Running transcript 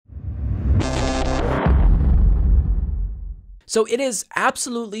So it is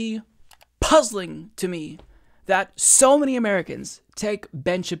absolutely puzzling to me that so many Americans take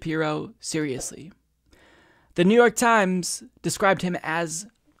Ben Shapiro seriously. The New York Times described him as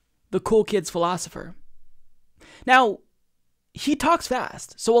the cool kid's philosopher. Now, he talks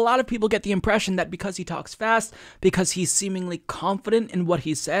fast, so a lot of people get the impression that because he talks fast, because he's seemingly confident in what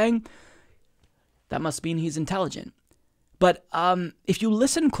he's saying, that must mean he's intelligent. But if you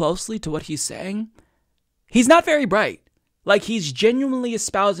listen closely to what he's saying, he's not very bright. Like, he's genuinely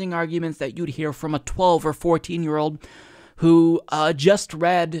espousing arguments that you'd hear from a 12 or 14-year-old who just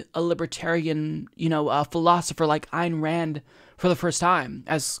read a libertarian, philosopher like Ayn Rand for the first time,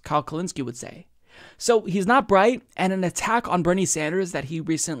 as Kyle Kalinske would say. So he's not bright, and an attack on Bernie Sanders that he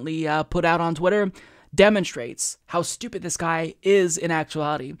recently put out on Twitter demonstrates how stupid this guy is in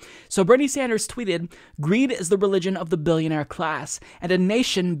actuality. So Bernie Sanders tweeted, "Greed is the religion of the billionaire class, and a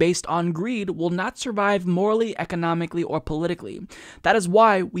nation based on greed will not survive morally, economically, or politically. That is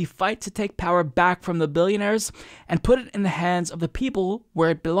why we fight to take power back from the billionaires and put it in the hands of the people where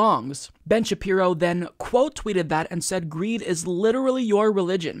it belongs." Ben Shapiro then quote tweeted that and said, "Greed is literally your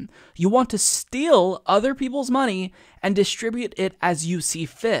religion. You want to steal other people's money and distribute it as you see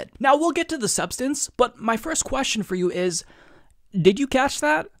fit." Now, we'll get to the substance, but my first question for you is, did you catch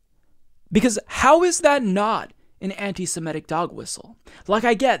that? Because how is that not an anti-Semitic dog whistle? Like,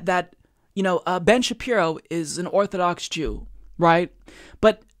 I get that, Ben Shapiro is an Orthodox Jew, right?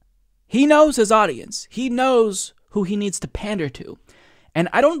 But he knows his audience. He knows who he needs to pander to. And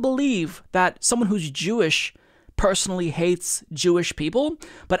I don't believe that someone who's Jewish personally hates Jewish people,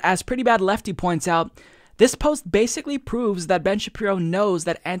 but as Pretty Bad Lefty points out, this post basically proves that Ben Shapiro knows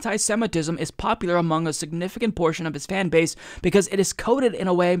that anti-Semitism is popular among a significant portion of his fan base because it is coded in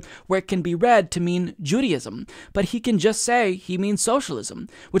a way where it can be read to mean Judaism, but he can just say he means socialism,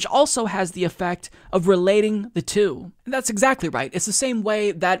 which also has the effect of relating the two. And that's exactly right. It's the same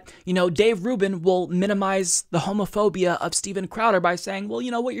way that, Dave Rubin will minimize the homophobia of Steven Crowder by saying, well,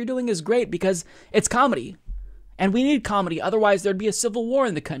 what you're doing is great because it's comedy. And we need comedy, otherwise there'd be a civil war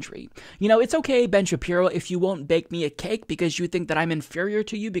in the country. It's okay, Ben Shapiro, if you won't bake me a cake because you think that I'm inferior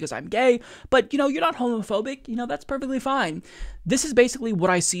to you because I'm gay, but, you're not homophobic, that's perfectly fine. This is basically what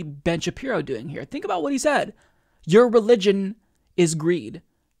I see Ben Shapiro doing here. Think about what he said. Your religion is greed.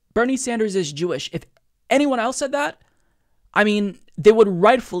 Bernie Sanders is Jewish. If anyone else said that, they would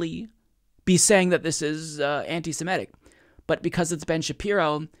rightfully be saying that this is anti-Semitic. But because it's Ben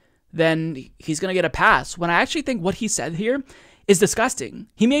Shapiro, then he's going to get a pass. When I actually think what he said here is disgusting.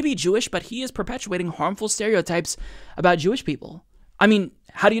 He may be Jewish, but he is perpetuating harmful stereotypes about Jewish people. How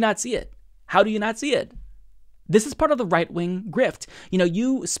do you not see it? How do you not see it? This is part of the right-wing grift.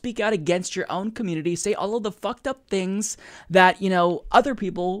 You speak out against your own community, say all of the fucked up things that, other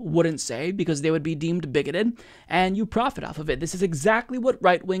people wouldn't say because they would be deemed bigoted, and you profit off of it. This is exactly what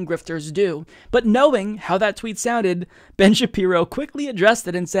right-wing grifters do. But knowing how that tweet sounded, Ben Shapiro quickly addressed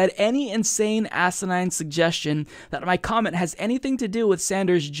it and said, "Any insane, asinine suggestion that my comment has anything to do with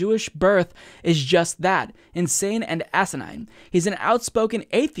Sanders' Jewish birth is just that, insane and asinine. He's an outspoken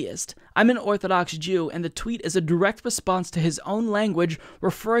atheist. I'm an Orthodox Jew, and the tweet is a direct response to his own language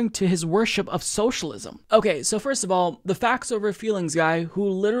referring to his worship of socialism." Okay, so first of all, the facts over feelings guy, who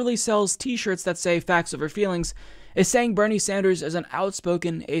literally sells t-shirts that say facts over feelings, is saying Bernie Sanders is an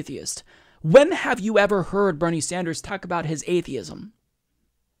outspoken atheist. When have you ever heard Bernie Sanders talk about his atheism?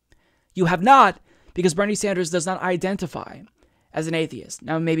 You have not, because Bernie Sanders does not identify as an atheist.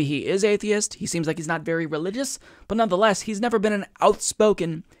 Now, maybe he is atheist. He seems like he's not very religious, but nonetheless, he's never been an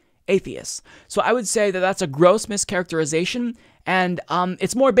outspoken atheist. So I would say that that's a gross mischaracterization, and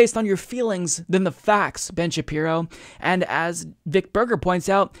it's more based on your feelings than the facts, Ben Shapiro. And as Vic Berger points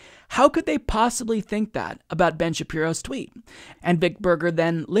out, how could they possibly think that about Ben Shapiro's tweet? And Vic Berger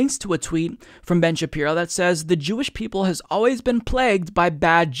then links to a tweet from Ben Shapiro that says, "The Jewish people has always been plagued by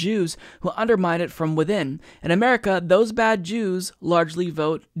bad Jews who undermine it from within. In America, those bad Jews largely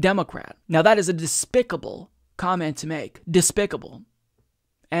vote Democrat." Now that is a despicable comment to make. Despicable.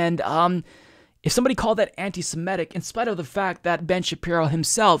 And if somebody called that anti-Semitic, in spite of the fact that Ben Shapiro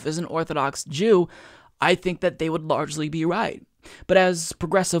himself is an Orthodox Jew, I think that they would largely be right. But as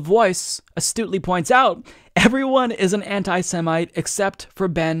Progressive Voice astutely points out, everyone is an anti-Semite except for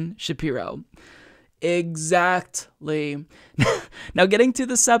Ben Shapiro. Exactly. Now getting to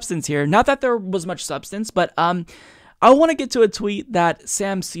the substance here, not that there was much substance, but I want to get to a tweet that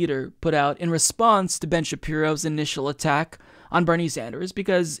Sam Cedar put out in response to Ben Shapiro's initial attack on Bernie Sanders,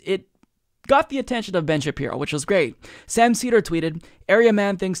 because it got the attention of Ben Shapiro, which was great. Sam Seder tweeted, "Area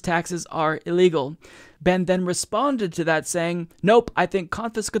man thinks taxes are illegal." Ben then responded to that saying, "Nope, I think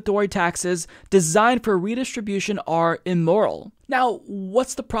confiscatory taxes designed for redistribution are immoral." Now,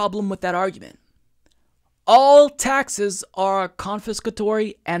 what's the problem with that argument? All taxes are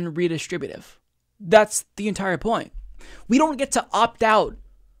confiscatory and redistributive. That's the entire point. We don't get to opt out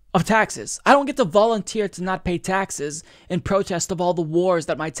of taxes. I don't get to volunteer to not pay taxes in protest of all the wars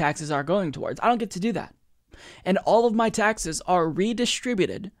that my taxes are going towards. I don't get to do that. And all of my taxes are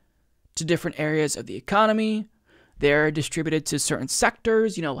redistributed to different areas of the economy. They're distributed to certain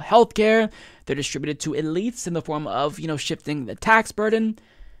sectors, healthcare. They're distributed to elites in the form of, shifting the tax burden.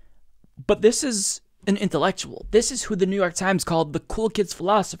 But this is an intellectual. This is who the New York Times called the cool kids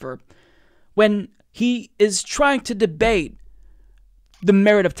philosopher when he is trying to debate the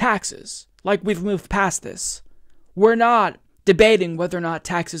merit of taxes. Like, we've moved past this. We're not debating whether or not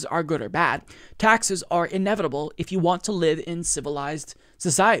taxes are good or bad. Taxes are inevitable if you want to live in civilized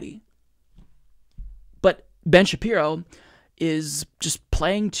society. But Ben Shapiro is just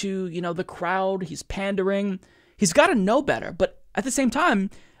playing to, the crowd. He's pandering. He's got to know better. But at the same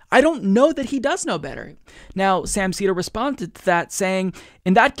time, I don't know that he does know better. Now, Sam Seder responded to that saying,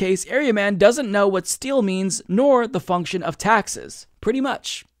 "In that case, Area Man doesn't know what steal means nor the function of taxes." Pretty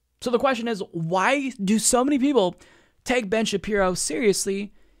much. So the question is, why do so many people take Ben Shapiro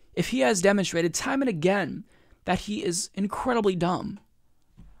seriously if he has demonstrated time and again that he is incredibly dumb?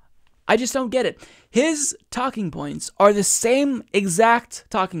 I just don't get it. His talking points are the same exact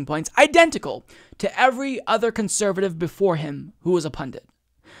talking points, identical to every other conservative before him who was a pundit.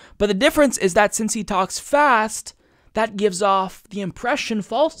 But the difference is that since he talks fast, that gives off the impression,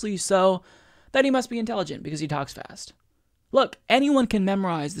 falsely so, that he must be intelligent because he talks fast. Look, anyone can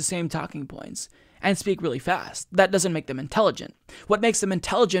memorize the same talking points and speak really fast. That doesn't make them intelligent. What makes them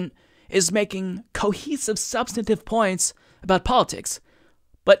intelligent is making cohesive, substantive points about politics.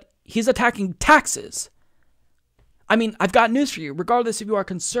 But he's attacking taxes. I mean, I've got news for you. Regardless if you are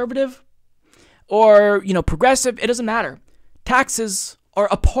conservative or, progressive, it doesn't matter. Taxes are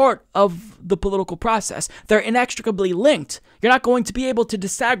a part of the political process. They're inextricably linked. You're not going to be able to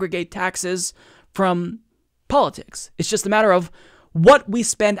disaggregate taxes from politics. It's just a matter of what we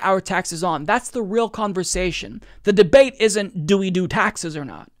spend our taxes on. That's the real conversation. The debate isn't, do we do taxes or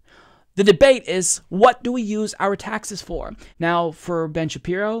not? The debate is, what do we use our taxes for? Now, for Ben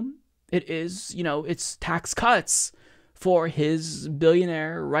Shapiro, it is, it's tax cuts for his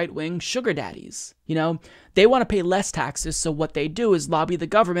billionaire right-wing sugar daddies. They want to pay less taxes, so what they do is lobby the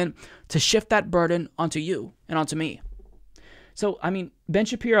government to shift that burden onto you and onto me. So, Ben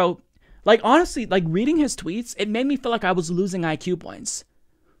Shapiro, honestly, reading his tweets, it made me feel like I was losing IQ points.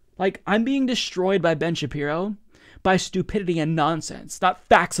 I'm being destroyed by Ben Shapiro by stupidity and nonsense, not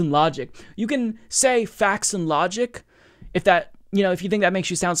facts and logic. You can say facts and logic if you think that makes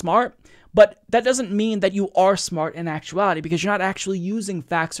you sound smart, but that doesn't mean that you are smart in actuality, because you're not actually using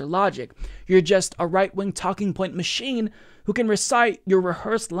facts or logic. You're just a right-wing talking point machine who can recite your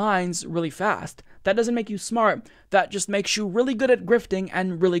rehearsed lines really fast. That doesn't make you smart. That just makes you really good at grifting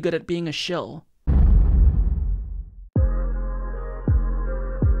and really good at being a shill.